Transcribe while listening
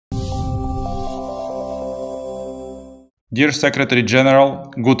Dear Secretary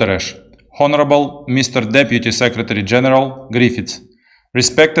General Guterres, Honorable Mr. Deputy Secretary General Griffiths,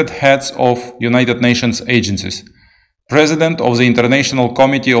 respected heads of United Nations agencies, President of the International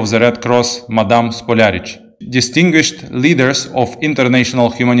Committee of the Red Cross, Madame Spolarich, distinguished leaders of international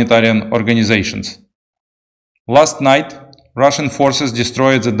humanitarian organizations. Last night, Russian forces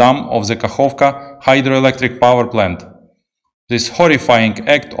destroyed the dam of the Kakhovka hydroelectric power plant. This horrifying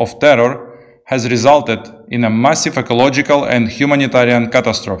act of terror has resulted in a massive ecological and humanitarian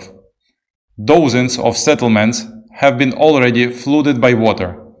catastrophe. Dozens of settlements have been already flooded by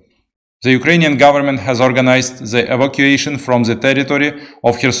water. The Ukrainian government has organized the evacuation from the territory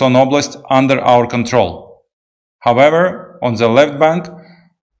of Kherson Oblast under our control. However, on the left bank,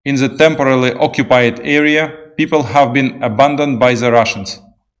 in the temporarily occupied area, people have been abandoned by the Russians.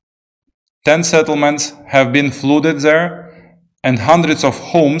 10 settlements have been flooded there, and hundreds of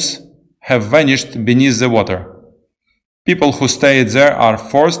homes have vanished beneath the water. People who stayed there are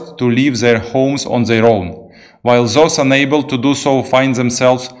forced to leave their homes on their own, while those unable to do so find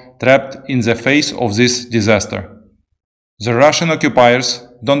themselves trapped in the face of this disaster. The Russian occupiers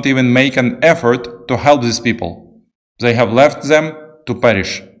don't even make an effort to help these people. They have left them to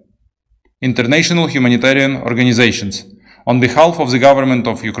perish. International humanitarian organizations, on behalf of the government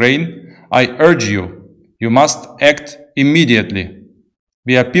of Ukraine, I urge you, you must act immediately.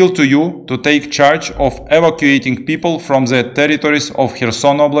 We appeal to you to take charge of evacuating people from the territories of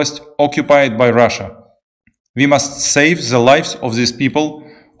Kherson Oblast occupied by Russia. We must save the lives of these people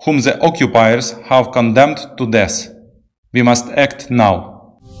whom the occupiers have condemned to death. We must act now.